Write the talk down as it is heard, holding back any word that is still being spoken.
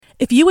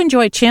If you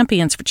enjoy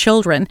Champions for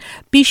Children,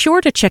 be sure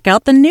to check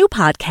out the new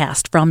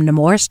podcast from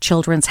Nemours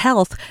Children's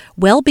Health,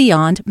 Well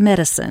Beyond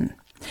Medicine.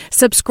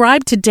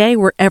 Subscribe today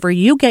wherever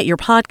you get your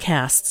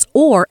podcasts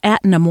or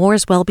at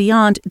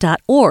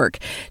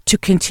nemourswellbeyond.org to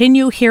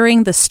continue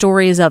hearing the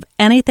stories of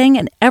anything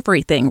and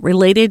everything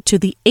related to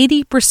the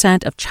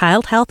 80% of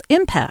child health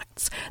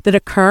impacts that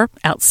occur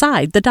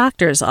outside the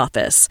doctor's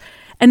office.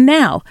 And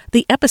now,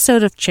 the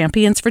episode of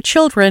Champions for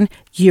Children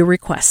you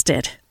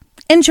requested.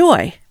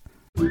 Enjoy!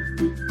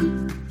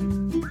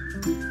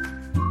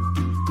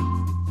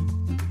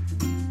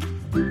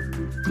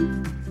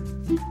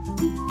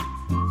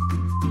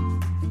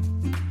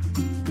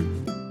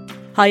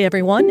 Hi,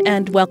 everyone,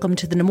 and welcome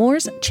to the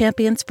Nemours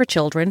Champions for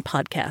Children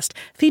podcast,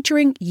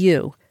 featuring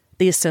you,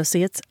 the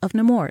Associates of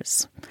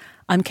Nemours.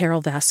 I'm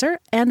Carol Vassar,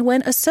 and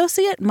when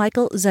Associate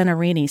Michael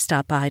Zenorini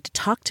stopped by to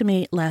talk to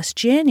me last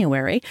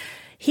January,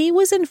 he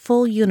was in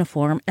full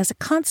uniform as a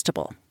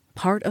constable,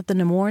 part of the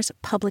Nemours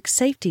public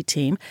safety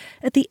team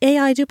at the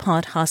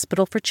A.I.Dupont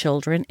Hospital for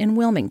Children in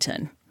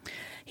Wilmington.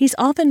 He's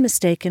often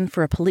mistaken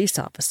for a police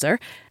officer.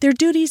 Their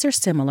duties are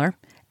similar,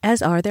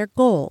 as are their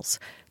goals,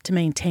 to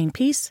maintain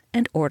peace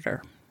and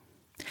order.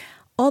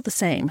 All the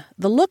same,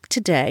 the look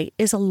today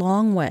is a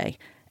long way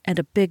and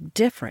a big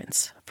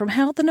difference from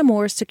how the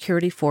Nemours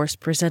security force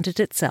presented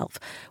itself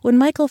when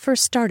Michael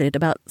first started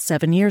about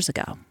 7 years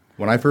ago.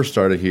 When I first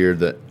started here,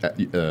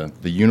 the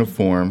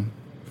uniform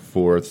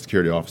for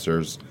security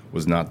officers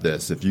was not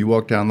this. If you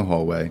walk down the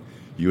hallway,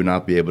 you would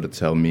not be able to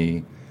tell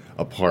me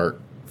apart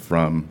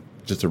from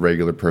just a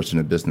regular person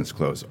in business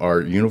clothes.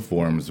 Our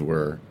uniforms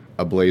were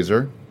a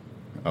blazer,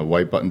 a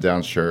white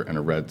button-down shirt, and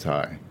a red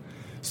tie.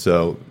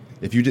 So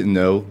if you didn't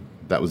know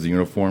that was the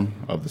uniform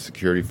of the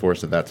security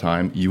force at that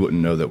time, you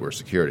wouldn't know that we're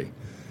security.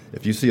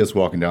 If you see us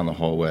walking down the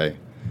hallway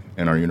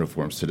in our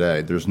uniforms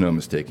today, there's no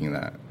mistaking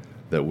that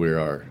we're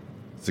our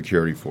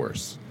security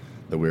force,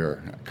 that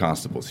we're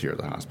constables here at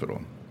the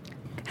hospital.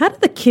 How do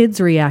the kids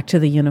react to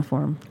the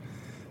uniform?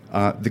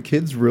 The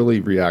kids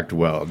really react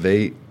well.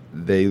 They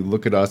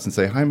look at us and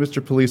say, "Hi,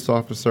 Mr. Police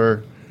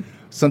Officer."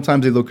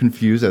 Sometimes they look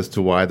confused as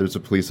to why there's a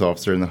police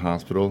officer in the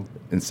hospital.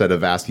 Instead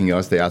of asking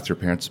us, they ask their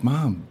parents,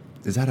 "Mom,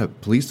 is that a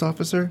police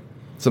officer?"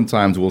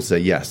 Sometimes we'll say,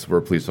 "Yes, we're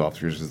police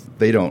officers," because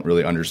they don't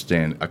really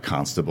understand a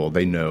constable.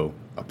 They know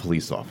a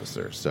police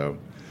officer. So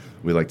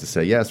we like to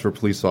say, "Yes, we're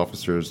police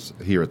officers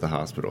here at the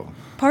hospital."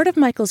 Part of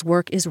Michael's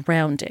work is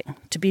rounding,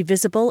 to be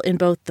visible in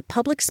both the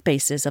public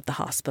spaces of the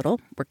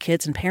hospital, where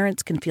kids and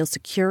parents can feel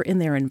secure in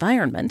their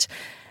environment,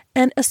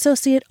 and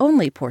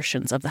associate-only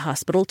portions of the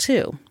hospital,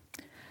 too.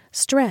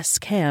 Stress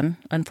can,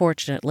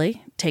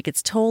 unfortunately, take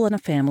its toll on a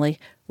family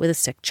with a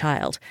sick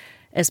child,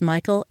 as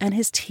Michael and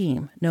his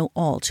team know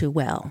all too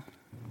well.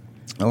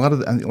 A lot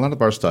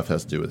of our stuff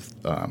has to do with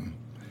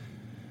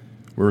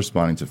we're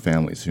responding to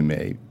families who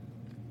may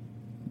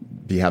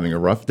be having a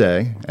rough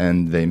day,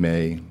 and they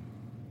may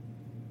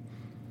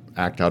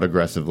act out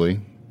aggressively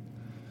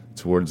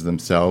towards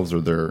themselves or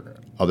their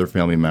other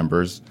family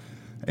members.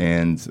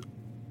 And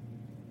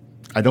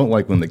I don't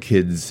like when the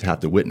kids have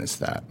to witness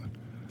that.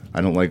 I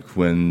don't like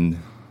when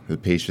the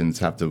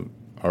patients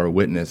are a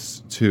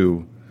witness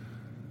to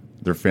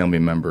their family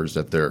members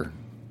at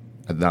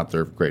not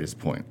their greatest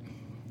point.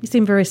 You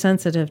seem very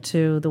sensitive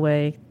to the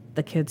way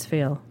the kids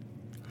feel.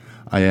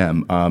 I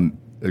am.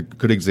 A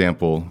good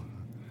example,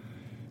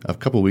 a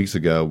couple of weeks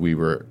ago, we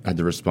had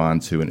to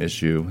respond to an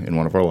issue in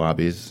one of our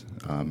lobbies.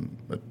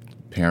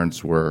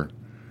 Parents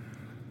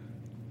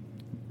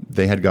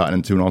they had gotten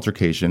into an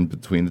altercation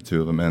between the two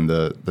of them, and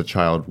the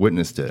child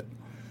witnessed it.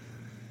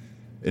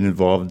 It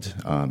involved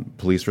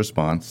police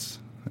response,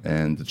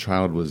 and the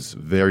child was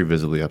very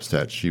visibly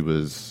upset. She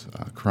was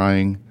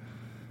crying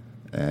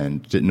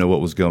and didn't know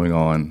what was going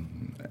on.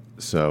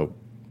 So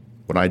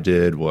what I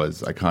did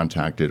was I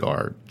contacted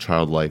our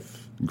child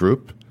life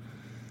group,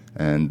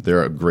 and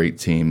they're a great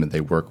team, and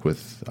they work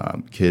with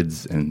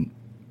kids and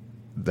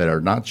that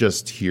are not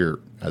just here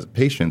as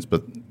patients,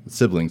 but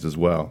siblings as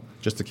well,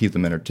 just to keep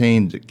them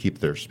entertained, to keep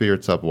their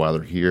spirits up while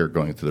they're here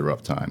going through the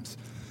rough times.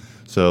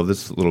 So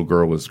this little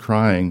girl was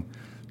crying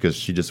because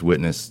she just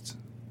witnessed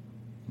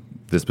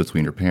this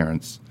between her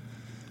parents.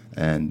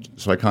 And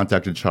so I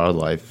contacted Child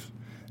Life,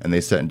 and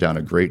they sent down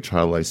a great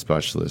child life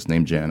specialist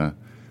named Jana,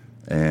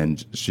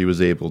 and she was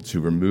able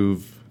to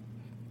remove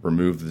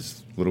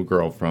this little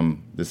girl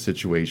from this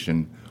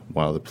situation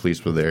while the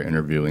police were there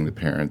interviewing the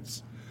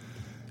parents,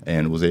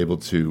 and was able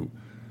to,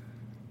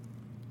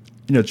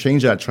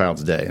 change that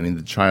child's day. I mean,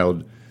 the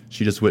child,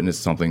 she just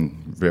witnessed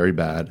something very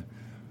bad,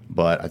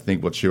 but I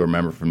think what she'll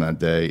remember from that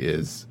day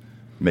is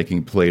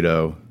making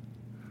Play-Doh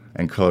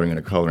and coloring in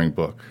a coloring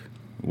book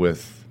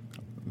with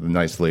the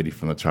nice lady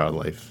from the Child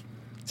Life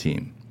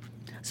team.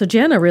 So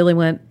Jana really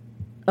went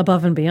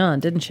above and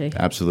beyond, didn't she?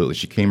 Absolutely.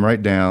 She came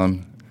right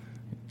down,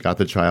 got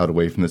the child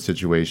away from the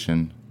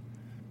situation,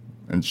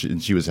 and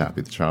she was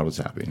happy. The child was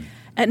happy.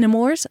 At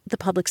Nemours, the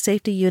public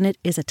safety unit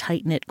is a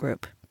tight-knit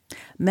group.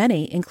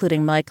 Many,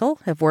 including Michael,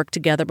 have worked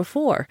together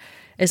before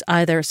as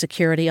either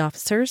security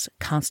officers,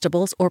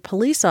 constables, or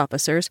police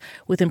officers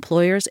with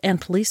employers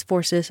and police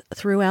forces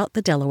throughout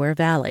the Delaware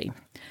Valley.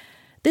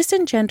 This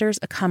engenders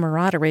a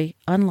camaraderie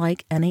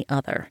unlike any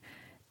other,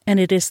 and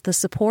it is the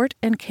support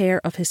and care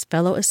of his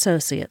fellow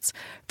associates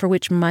for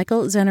which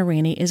Michael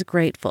Zenorini is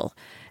grateful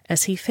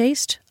as he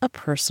faced a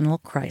personal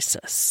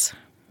crisis.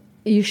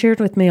 You shared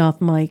with me off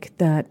mic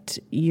that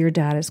your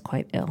dad is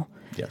quite ill.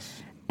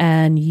 Yes.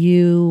 And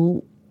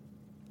you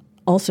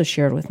also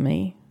shared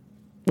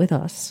with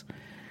us,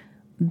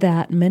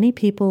 that many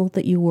people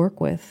that you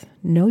work with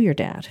know your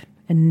dad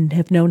and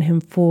have known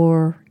him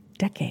for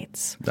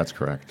decades. That's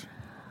correct.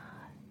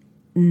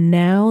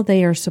 Now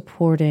they are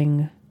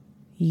supporting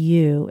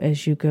you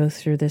as you go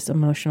through this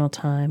emotional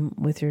time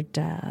with your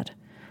dad.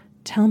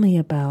 Tell me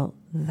about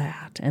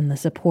that and the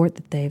support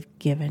that they've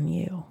given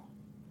you.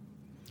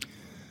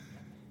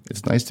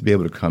 It's nice to be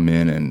able to come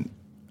in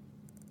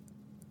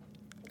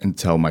and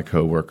tell my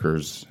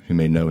coworkers who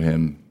may know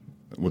him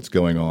what's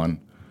going on,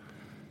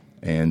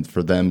 and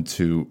for them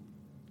to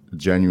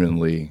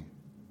genuinely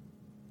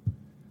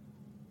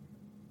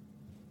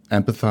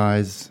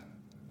empathize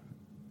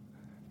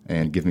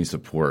and give me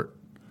support.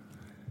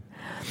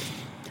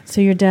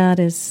 So your dad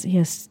is,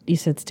 yes, you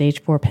said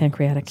stage 4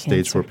 pancreatic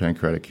cancer. Stage 4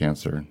 pancreatic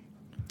cancer.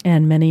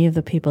 And many of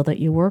the people that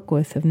you work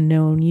with have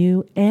known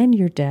you and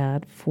your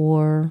dad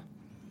for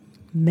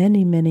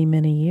many, many,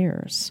 many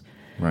years.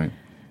 Right.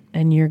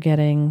 And you're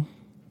getting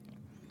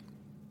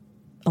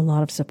a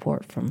lot of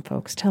support from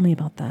folks. Tell me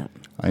about that.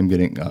 I'm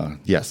getting,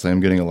 yes, I am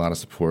getting a lot of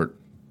support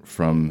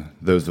from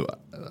those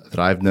that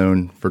I've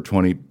known for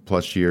 20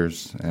 plus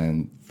years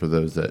and for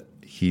those that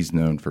he's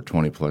known for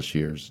 20 plus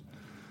years.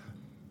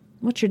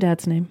 What's your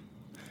dad's name?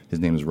 His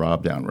name is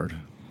Robert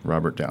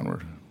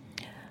Downward.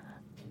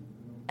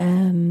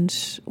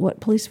 And what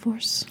police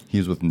force?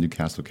 He's with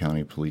Newcastle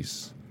County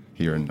Police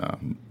here in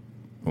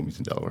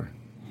Wilmington, Delaware.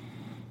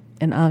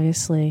 And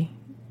obviously,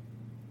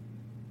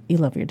 you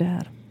love your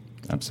dad.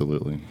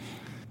 Absolutely.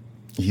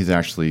 He's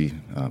actually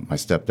my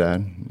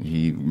stepdad.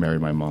 He married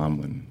my mom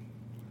when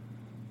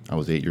I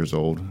was 8 years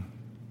old.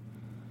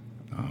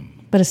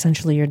 But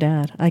essentially your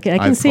dad. I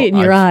can see it in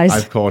your eyes.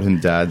 I've called him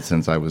dad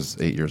since I was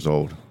 8 years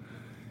old.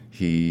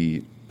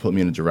 He put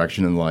me in a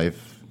direction in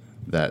life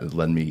that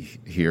led me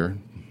here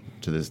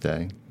to this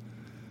day.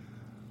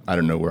 I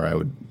don't know where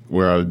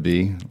I would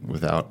be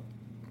without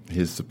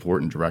his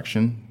support and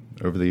direction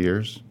over the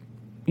years.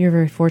 You're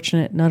very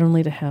fortunate not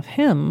only to have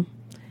him,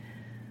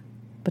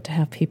 but to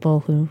have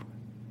people who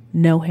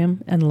know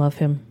him and love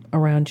him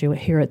around you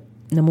here at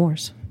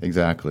Nemours.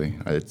 Exactly.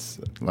 It's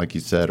like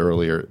you said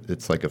earlier,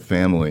 it's like a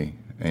family.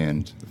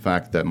 And the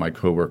fact that my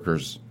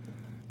coworkers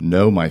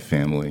know my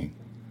family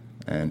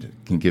and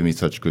can give me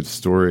such good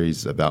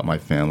stories about my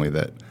family,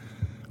 that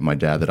my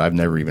dad, that I've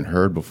never even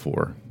heard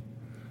before,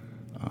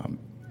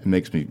 it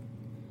makes me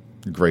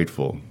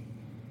grateful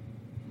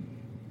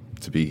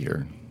to be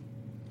here.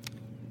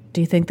 Do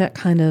you think that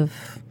kind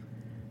of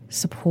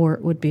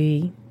support would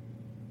be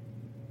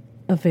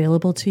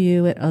available to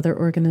you at other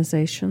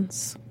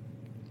organizations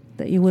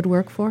that you would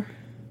work for?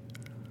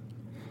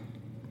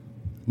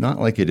 Not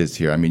like it is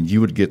here. I mean,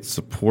 you would get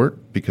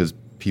support because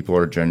people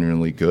are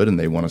genuinely good and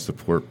they want to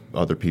support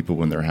other people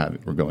when they're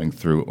going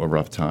through a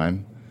rough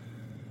time.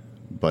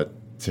 But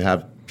to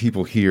have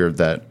people here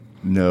that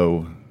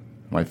know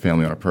my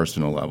family on a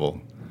personal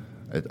level,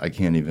 I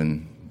can't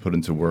even put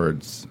into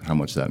words how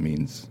much that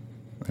means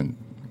and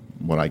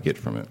what I get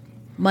from it.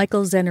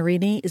 Michael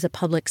Zenorini is a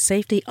public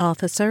safety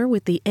officer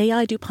with the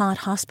A.I.Dupont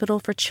Hospital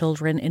for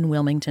Children in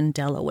Wilmington,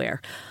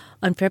 Delaware.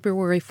 On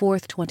February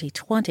 4th,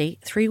 2020,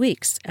 3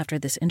 weeks after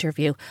this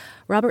interview,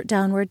 Robert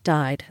Downward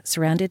died,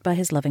 surrounded by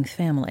his loving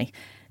family,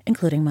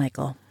 including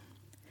Michael.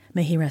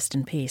 May he rest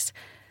in peace.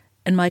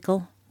 And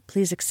Michael,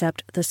 please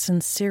accept the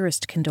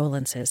sincerest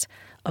condolences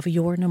of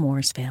your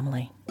Nemours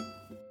family.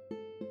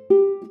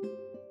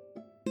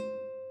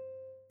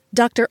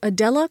 Dr.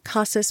 Adela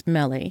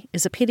Casas-Melley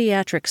is a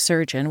pediatric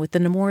surgeon with the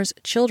Nemours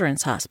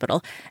Children's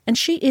Hospital, and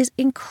she is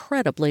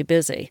incredibly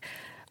busy.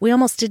 We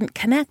almost didn't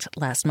connect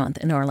last month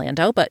in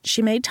Orlando, but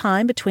she made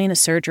time between a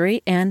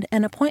surgery and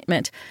an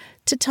appointment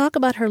to talk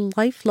about her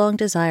lifelong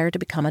desire to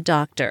become a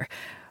doctor,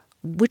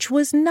 which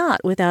was not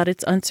without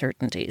its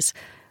uncertainties.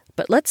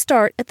 But let's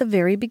start at the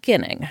very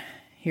beginning.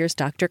 Here's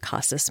Dr.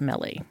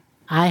 Casas-Melley.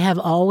 I have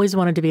always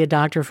wanted to be a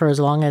doctor for as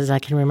long as I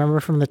can remember,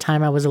 from the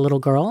time I was a little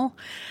girl.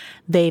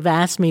 They've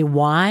asked me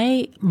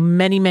why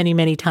many, many,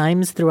 many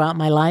times throughout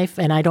my life,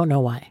 and I don't know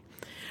why.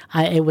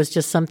 It was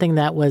just something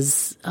that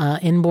was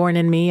inborn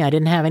in me. I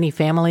didn't have any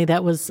family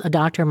that was a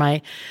doctor.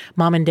 My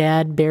mom and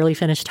dad barely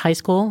finished high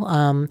school.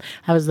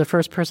 I was the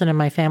first person in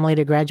my family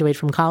to graduate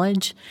from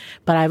college,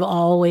 but I've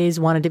always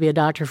wanted to be a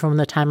doctor from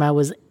the time I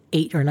was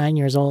 8 or 9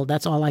 years old.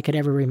 That's all I could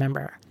ever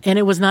remember. And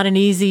it was not an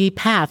easy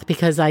path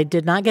because I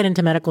did not get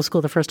into medical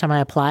school the first time I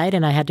applied,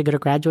 and I had to go to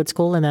graduate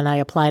school, and then I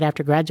applied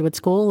after graduate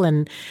school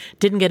and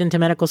didn't get into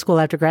medical school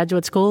after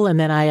graduate school. And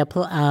then I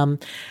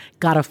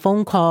got a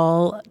phone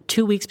call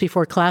 2 weeks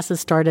before classes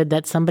started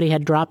that somebody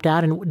had dropped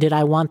out and did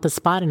I want the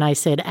spot? And I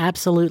said,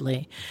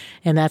 absolutely.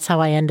 And that's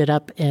how I ended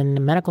up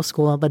in medical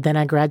school. But then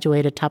I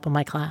graduated top of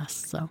my class.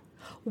 So.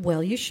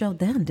 Well, you showed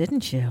them,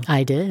 didn't you?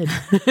 I did.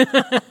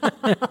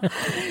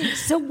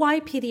 So why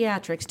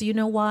pediatrics? Do you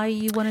know why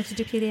you wanted to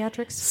do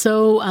pediatrics?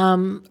 So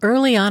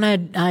early on,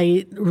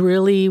 I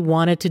really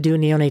wanted to do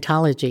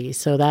neonatology.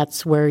 So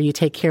that's where you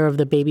take care of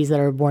the babies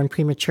that are born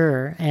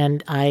premature.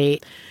 And I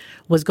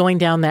was going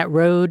down that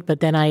road,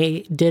 but then I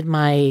did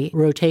my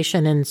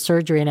rotation in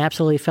surgery and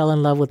absolutely fell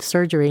in love with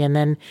surgery. And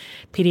then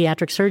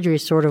pediatric surgery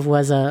sort of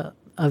was a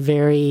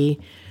very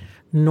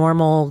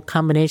normal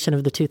combination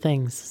of the two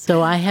things.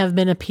 So I have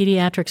been a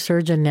pediatric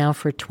surgeon now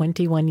for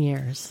 21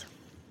 years.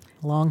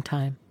 A long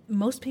time.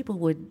 Most people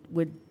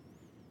would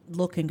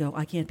look and go,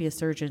 I can't be a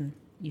surgeon.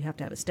 You have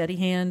to have a steady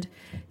hand.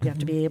 You have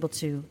to be able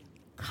to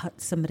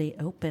cut somebody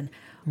open.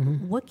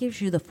 What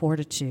gives you the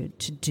fortitude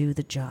to do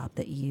the job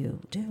that you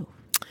do?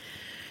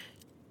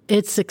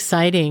 It's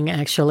exciting,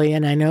 actually,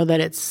 and I know that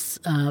it's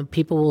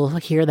people will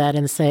hear that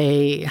and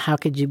say, how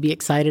could you be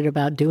excited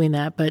about doing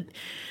that? But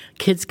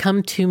kids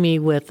come to me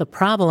with a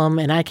problem,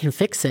 and I can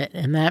fix it,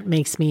 and that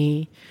makes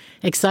me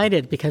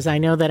excited because I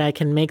know that I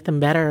can make them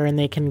better and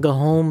they can go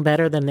home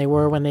better than they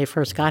were when they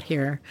first got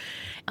here.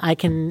 I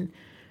can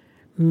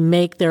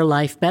make their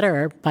life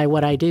better by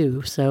what I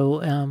do, so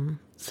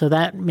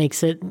that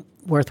makes it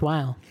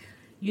worthwhile.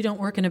 You don't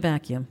work in a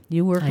vacuum.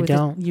 You work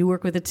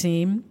with a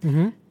team.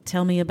 Mm-hmm.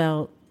 Tell me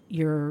about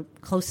your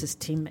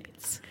closest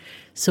teammates.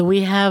 So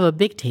we have a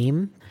big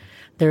team.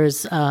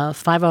 There's 5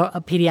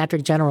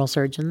 pediatric general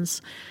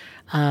surgeons.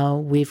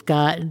 We've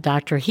got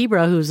Dr.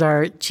 Hebra, who's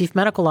our chief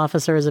medical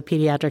officer, is a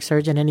pediatric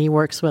surgeon, and he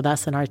works with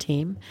us in our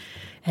team.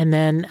 And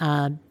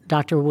then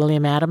Dr.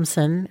 William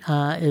Adamson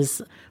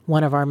is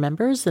one of our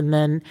members, and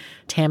then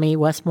Tammy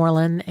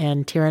Westmoreland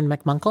and Tieran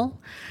McMunkle.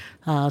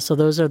 So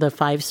those are the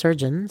 5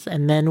 surgeons.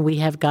 And then we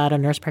have got a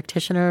nurse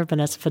practitioner,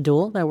 Vanessa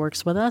Fadul, that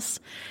works with us.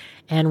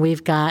 And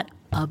we've got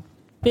a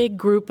big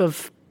group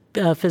of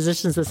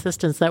physician's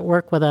assistants that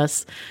work with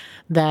us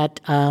that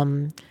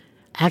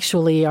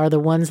actually are the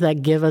ones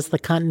that give us the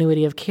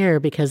continuity of care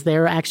because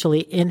they're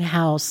actually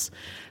in-house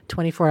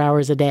 24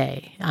 hours a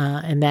day.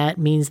 And that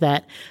means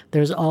that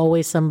there's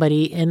always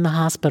somebody in the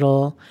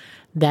hospital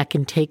that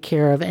can take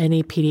care of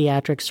any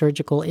pediatric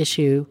surgical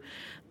issue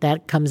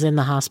that comes in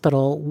the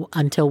hospital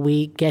until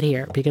we get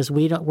here, because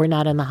we're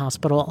not in the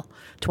hospital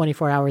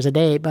 24 hours a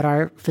day, but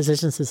our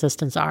physician's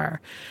assistants are.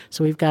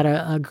 So we've got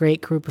a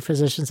great group of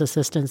physician's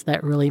assistants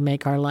that really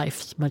make our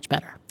lives much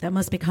better. That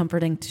must be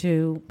comforting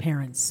to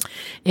parents.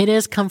 It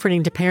is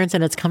comforting to parents,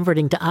 and it's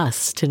comforting to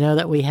us to know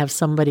that we have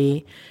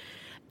somebody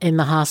in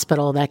the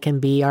hospital that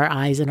can be our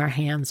eyes and our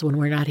hands when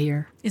we're not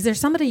here. Is there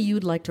somebody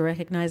you'd like to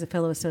recognize, a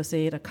fellow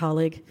associate, a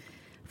colleague,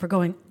 for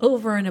going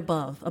over and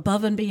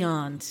above and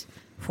beyond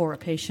for a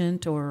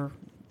patient or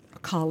a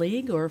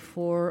colleague or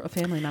for a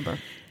family member?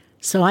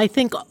 So I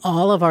think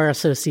all of our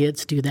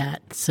associates do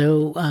that.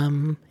 So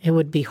it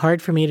would be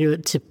hard for me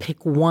to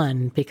pick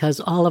one because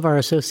all of our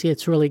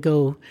associates really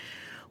go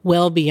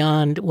well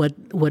beyond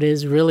what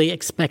is really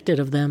expected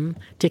of them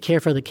to care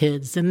for the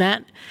kids. And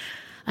that,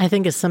 I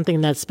think, is something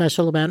that's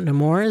special about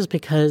Nemours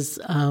because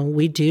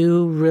we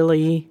do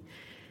really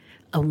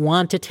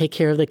want to take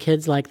care of the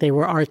kids like they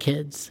were our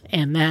kids.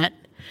 And that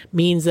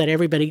means that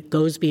everybody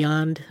goes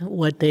beyond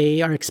what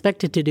they are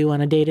expected to do on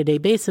a day-to-day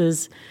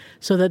basis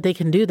so that they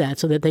can do that,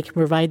 so that they can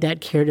provide that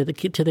care to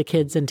the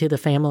kids and to the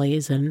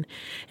families and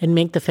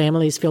make the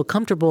families feel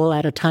comfortable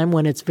at a time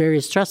when it's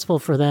very stressful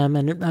for them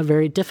and a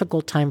very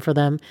difficult time for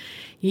them.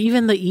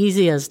 Even the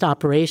easiest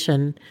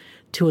operation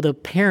to the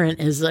parent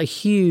is a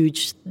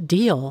huge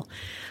deal.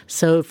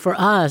 So for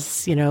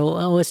us,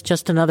 it's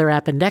just another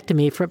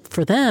appendectomy.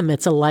 For them,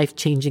 it's a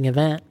life-changing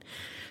event.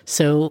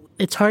 So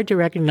it's hard to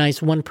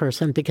recognize one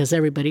person because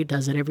everybody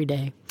does it every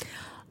day.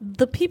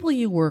 The people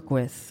you work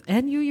with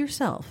and you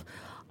yourself,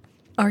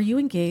 are you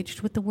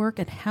engaged with the work,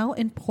 and how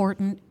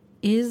important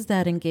is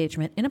that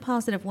engagement in a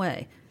positive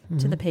way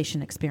to the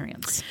patient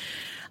experience?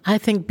 I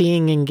think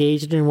being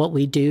engaged in what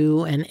we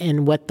do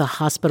and what the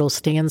hospital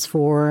stands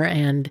for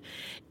and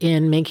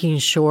in making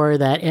sure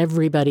that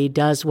everybody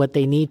does what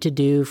they need to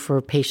do for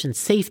patient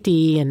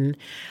safety and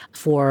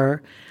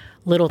for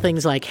little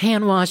things like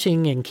hand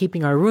washing and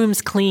keeping our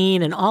rooms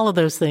clean and all of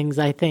those things,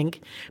 I think,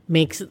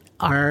 makes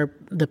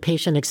the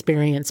patient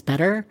experience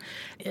better.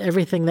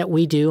 Everything that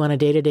we do on a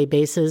day-to-day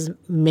basis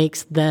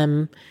makes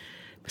them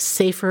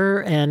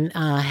safer and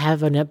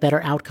have a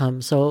better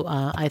outcome. So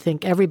I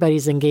think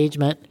everybody's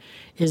engagement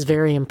is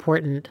very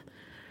important,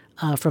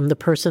 from the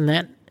person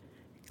that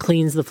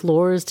cleans the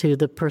floors to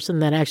the person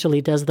that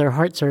actually does their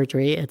heart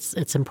surgery.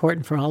 It's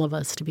important for all of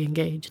us to be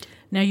engaged.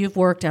 Now, you've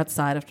worked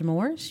outside of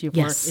Nemours. You've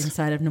Yes. worked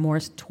inside of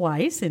Nemours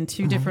twice in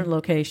 2 different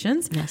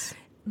locations. Yes.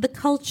 The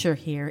culture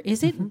here,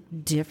 is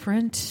it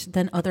different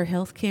than other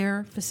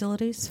healthcare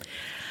facilities?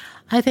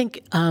 I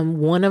think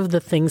one of the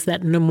things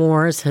that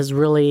Nemours has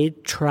really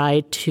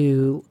tried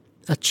to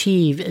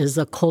achieve is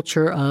a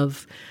culture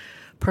of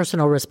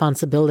personal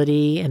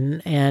responsibility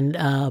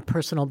and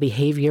personal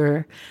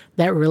behavior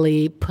that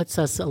really puts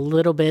us a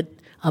little bit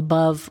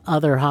above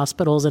other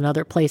hospitals and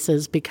other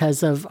places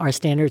because of our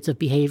standards of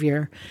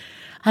behavior.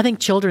 I think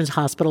children's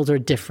hospitals are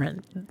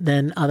different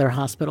than other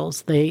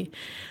hospitals.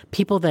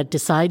 People that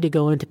decide to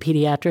go into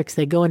pediatrics,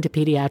 they go into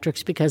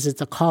pediatrics because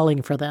it's a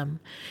calling for them.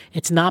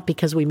 It's not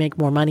because we make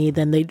more money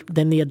than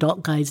the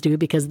adult guys do,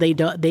 because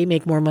they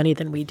make more money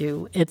than we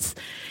do.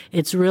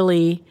 It's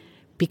really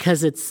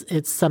because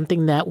it's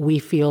something that we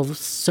feel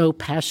so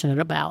passionate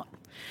about.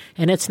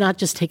 And it's not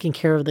just taking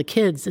care of the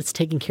kids, it's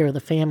taking care of the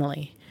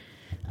family,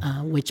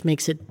 which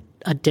makes it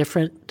a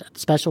different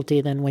specialty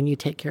than when you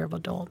take care of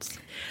adults.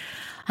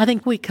 I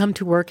think we come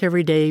to work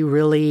every day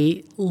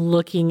really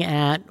looking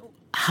at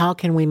how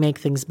can we make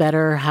things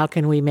better? How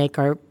can we make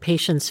our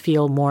patients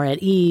feel more at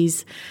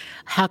ease?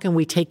 How can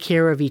we take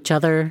care of each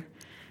other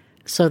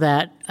so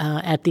that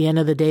at the end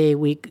of the day,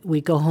 we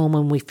go home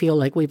and we feel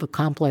like we've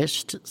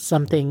accomplished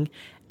something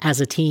as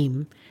a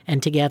team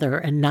and together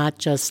and not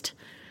just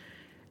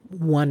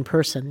one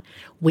person.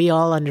 We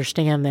all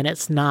understand that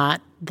it's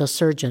not the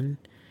surgeon.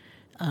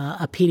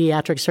 A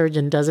pediatric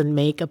surgeon doesn't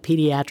make a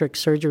pediatric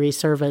surgery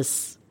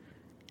service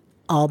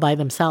all by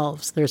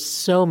themselves. There's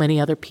so many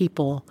other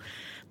people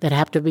that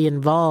have to be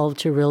involved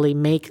to really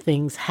make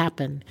things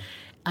happen.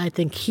 I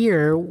think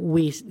here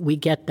we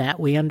get that.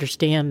 We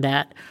understand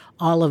that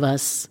all of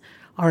us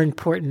are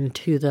important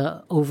to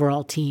the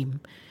overall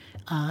team.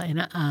 And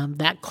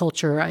that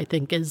culture, I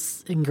think,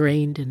 is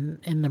ingrained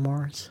in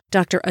Nemours.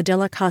 Dr.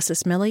 Adela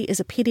Casas-Melley is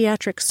a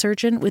pediatric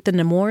surgeon with the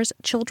Nemours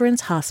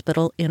Children's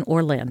Hospital in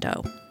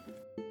Orlando.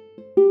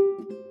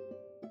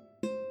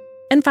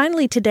 And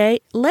finally today,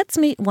 let's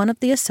meet one of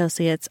the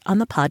associates on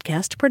the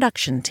podcast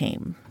production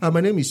team. My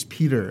name is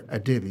Peter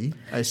Adebi.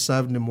 I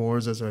serve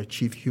Nemours as our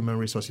Chief Human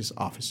Resources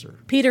Officer.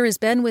 Peter has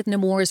been with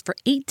Nemours for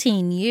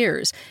 18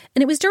 years,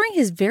 and it was during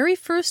his very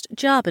first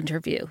job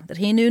interview that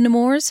he knew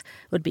Nemours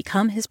would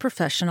become his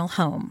professional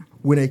home.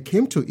 When I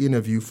came to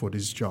interview for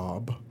this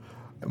job,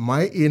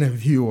 my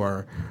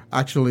interviewer,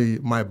 actually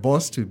my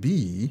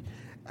boss-to-be,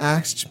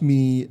 asked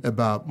me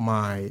about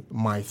my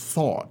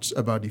thoughts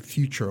about the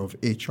future of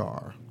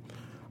HR.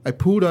 I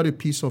pulled out a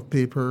piece of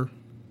paper.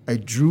 I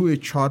drew a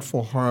chart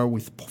for her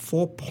with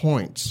 4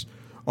 points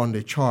on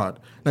the chart.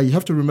 Now, you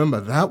have to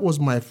remember, that was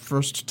my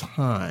first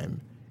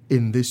time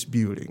in this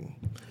building.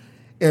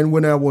 And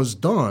when I was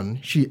done,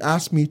 she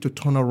asked me to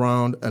turn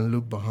around and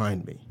look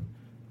behind me.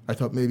 I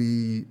thought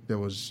maybe there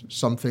was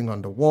something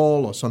on the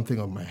wall or something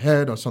on my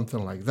head or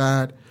something like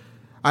that.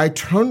 I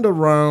turned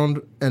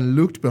around and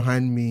looked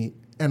behind me,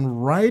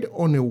 and right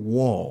on a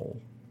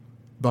wall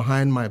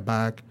behind my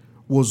back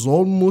was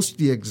almost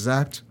the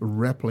exact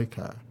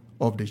replica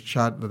of the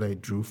chart that I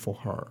drew for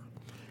her.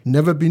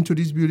 Never been to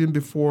this building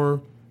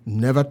before,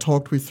 never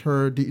talked with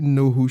her, didn't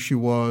know who she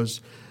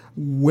was.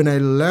 When I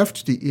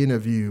left the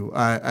interview,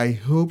 I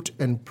hoped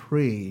and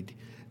prayed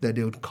that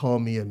they would call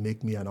me and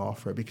make me an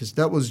offer, because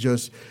that was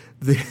just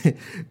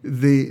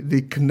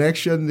the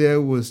connection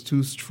there was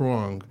too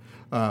strong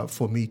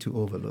for me to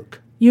overlook.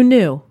 You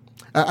knew?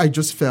 I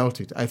just felt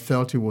it. I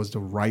felt it was the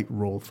right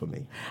role for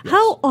me. Yes.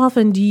 How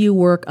often do you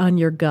work on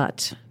your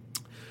gut?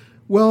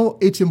 Well,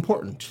 it's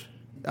important.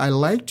 I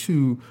like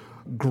to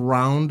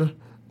ground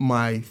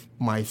my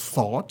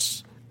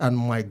thoughts and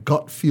my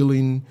gut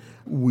feeling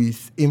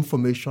with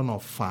information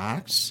or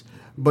facts,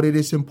 but it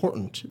is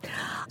important.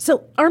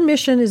 So our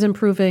mission is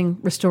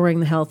restoring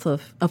the health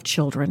of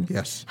children.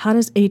 Yes. How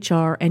does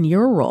HR and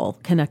your role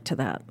connect to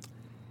that?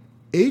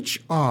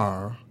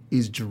 HR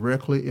is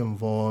directly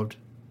involved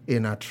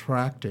in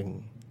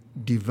attracting,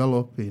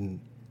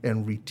 developing,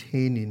 and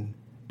retaining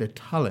the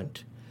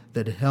talent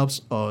that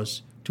helps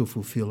us to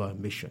fulfill our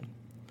mission.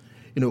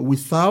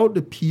 Without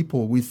the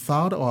people,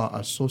 without our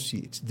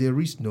associates, there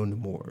is no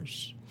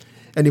Nemours.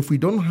 And if we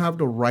don't have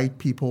the right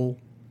people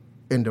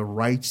in the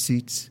right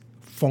seats,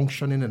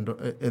 functioning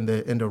in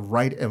the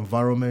right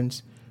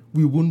environment,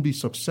 we won't be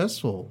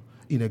successful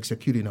in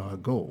executing our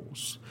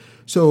goals.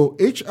 So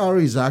HR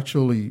is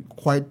actually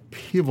quite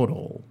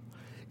pivotal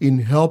in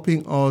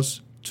helping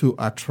us to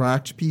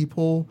attract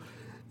people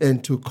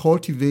and to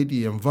cultivate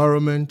the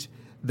environment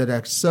that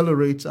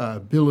accelerates our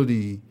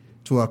ability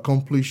to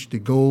accomplish the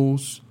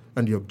goals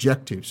and the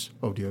objectives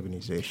of the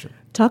organization.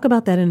 Talk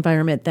about that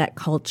environment, that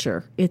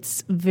culture.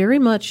 It's very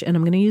much, and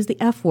I'm going to use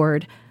the F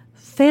word,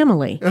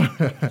 family.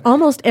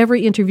 Almost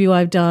every interview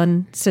I've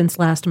done since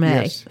last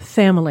May, yes,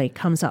 family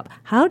comes up.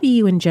 How do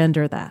you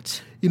engender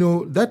that?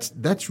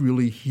 That's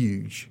really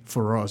huge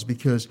for us,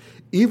 because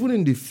even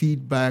in the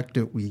feedback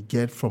that we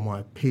get from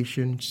our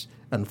patients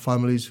and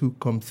families who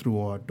come through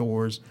our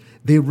doors,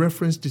 they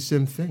reference the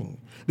same thing.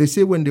 They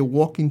say when they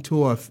walk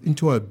into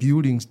our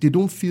buildings, they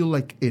don't feel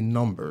like a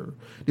number.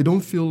 They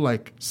don't feel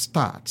like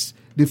stats.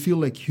 They feel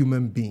like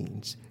human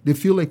beings. They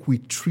feel like we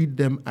treat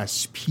them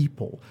as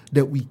people,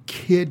 that we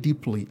care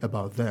deeply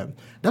about them.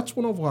 That's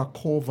one of our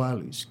core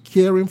values,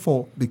 caring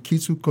for the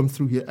kids who come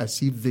through here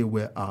as if they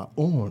were our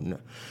own.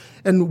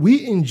 And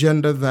we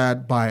engender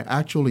that by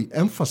actually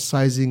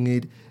emphasizing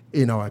it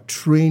in our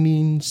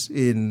trainings,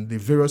 in the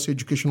various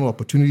educational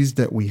opportunities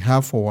that we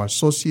have for our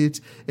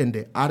associates, and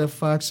the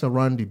artifacts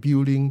around the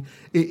building.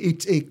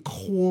 It's a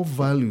core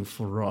value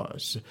for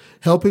us,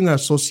 helping our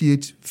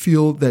associates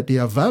feel that they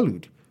are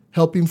valued,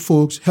 helping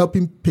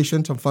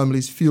patients and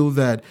families feel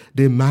that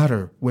they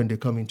matter when they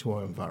come into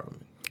our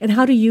environment. And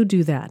how do you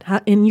do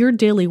that? In your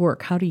daily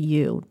work, how do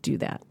you do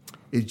that?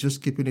 It's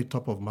just keeping it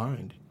top of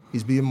mind.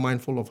 It's being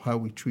mindful of how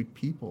we treat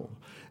people.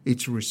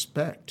 It's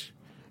respect.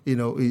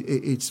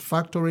 It's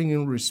factoring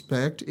in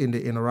respect in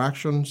the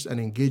interactions and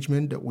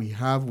engagement that we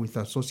have with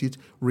associates,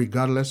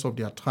 regardless of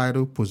their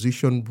title,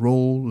 position,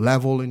 role,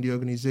 level in the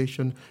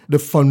organization. The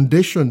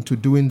foundation to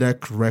doing that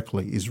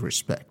correctly is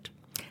respect.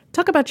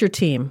 Talk about your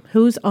team.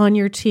 Who's on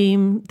your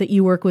team that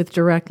you work with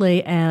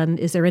directly, and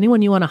is there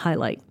anyone you want to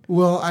highlight?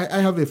 Well, I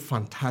have a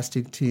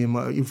fantastic team.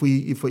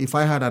 If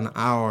I had an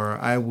hour,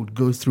 I would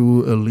go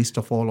through a list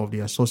of all of the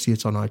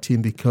associates on our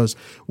team because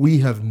we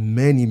have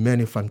many,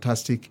 many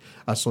fantastic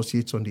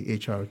associates on the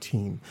HR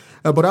team.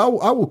 But I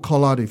will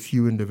call out a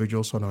few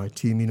individuals on our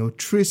team.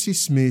 Tracy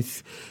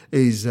Smith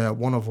is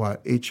one of our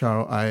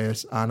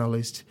HRIS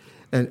analysts.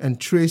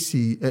 And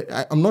Tracy,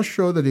 I'm not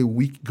sure that a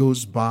week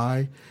goes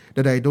by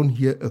that I don't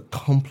hear a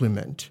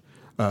compliment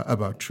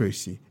about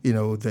Tracy,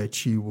 that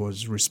she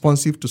was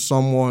responsive to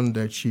someone,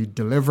 that she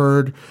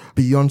delivered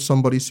beyond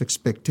somebody's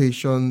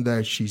expectation,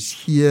 that she's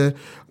here,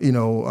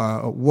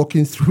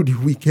 working through the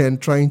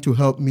weekend, trying to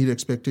help meet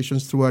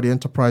expectations throughout the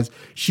enterprise.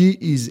 She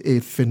is a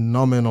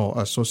phenomenal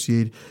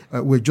associate.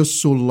 We're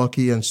just so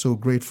lucky and so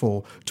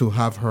grateful to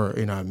have her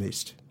in our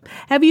midst.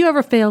 Have you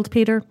ever failed,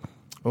 Peter?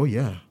 Oh,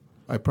 yeah.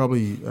 I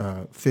probably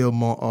fail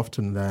more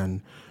often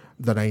than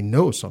I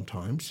know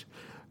sometimes.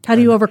 How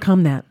do you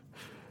overcome that?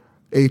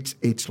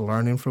 It's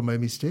learning from my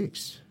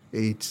mistakes.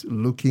 It's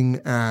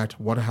looking at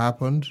what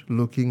happened,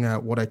 looking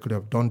at what I could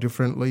have done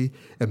differently,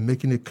 and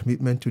making a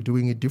commitment to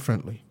doing it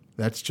differently.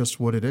 That's just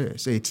what it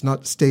is. It's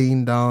not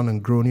staying down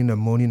and groaning and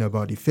moaning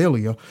about the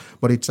failure,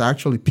 but it's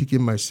actually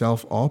picking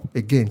myself up,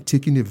 again,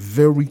 taking a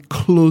very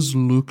close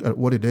look at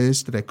what it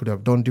is that I could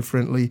have done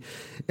differently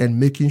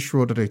and making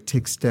sure that I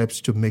take steps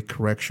to make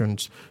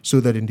corrections so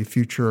that in the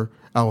future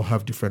I'll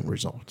have different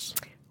results.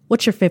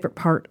 What's your favorite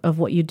part of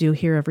what you do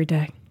here every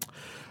day?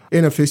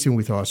 Interfacing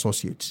with our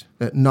associates.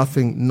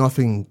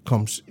 Nothing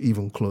comes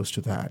even close to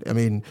that. I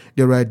mean,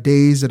 there are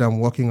days that I'm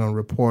working on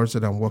reports,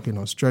 that I'm working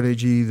on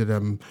strategy, that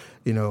I'm,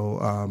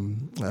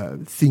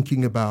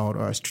 thinking about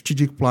a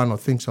strategic plan or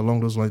things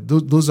along those lines.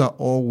 Those are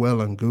all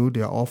well and good.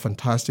 They are all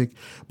fantastic.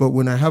 But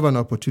when I have an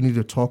opportunity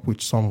to talk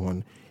with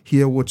someone,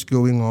 hear what's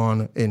going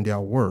on in their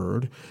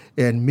world,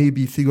 and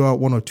maybe figure out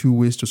one or two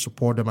ways to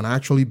support them and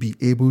actually be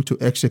able to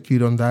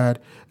execute on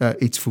that,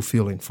 it's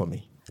fulfilling for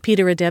me.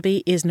 Peter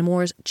Adebi is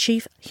Nemours'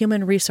 Chief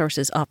Human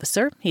Resources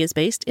Officer. He is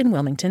based in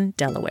Wilmington,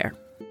 Delaware.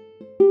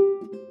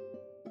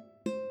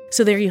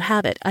 So there you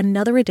have it,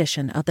 another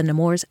edition of the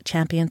Nemours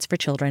Champions for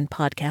Children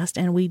podcast,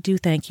 and we do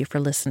thank you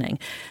for listening.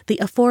 The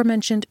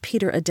aforementioned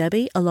Peter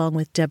Adebi, along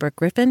with Deborah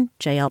Griffin,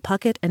 J.L.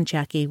 Puckett, and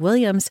Jackie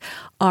Williams,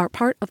 are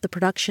part of the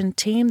production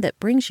team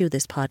that brings you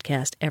this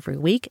podcast every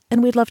week,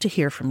 and we'd love to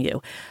hear from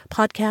you.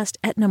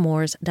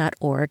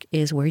 Podcast@nemours.org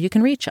is where you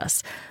can reach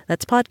us.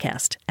 That's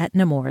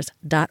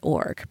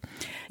podcast@nemours.org.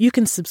 You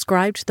can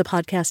subscribe to the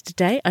podcast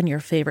today on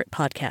your favorite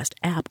podcast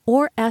app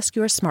or ask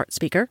your smart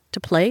speaker to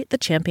play the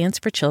Champions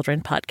for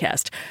Children podcast.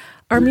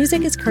 Our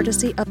music is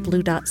courtesy of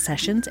Blue Dot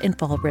Sessions in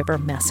Fall River,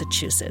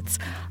 Massachusetts.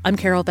 I'm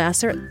Carol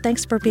Vassar.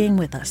 Thanks for being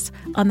with us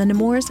on the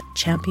Nemours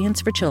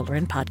Champions for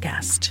Children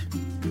podcast.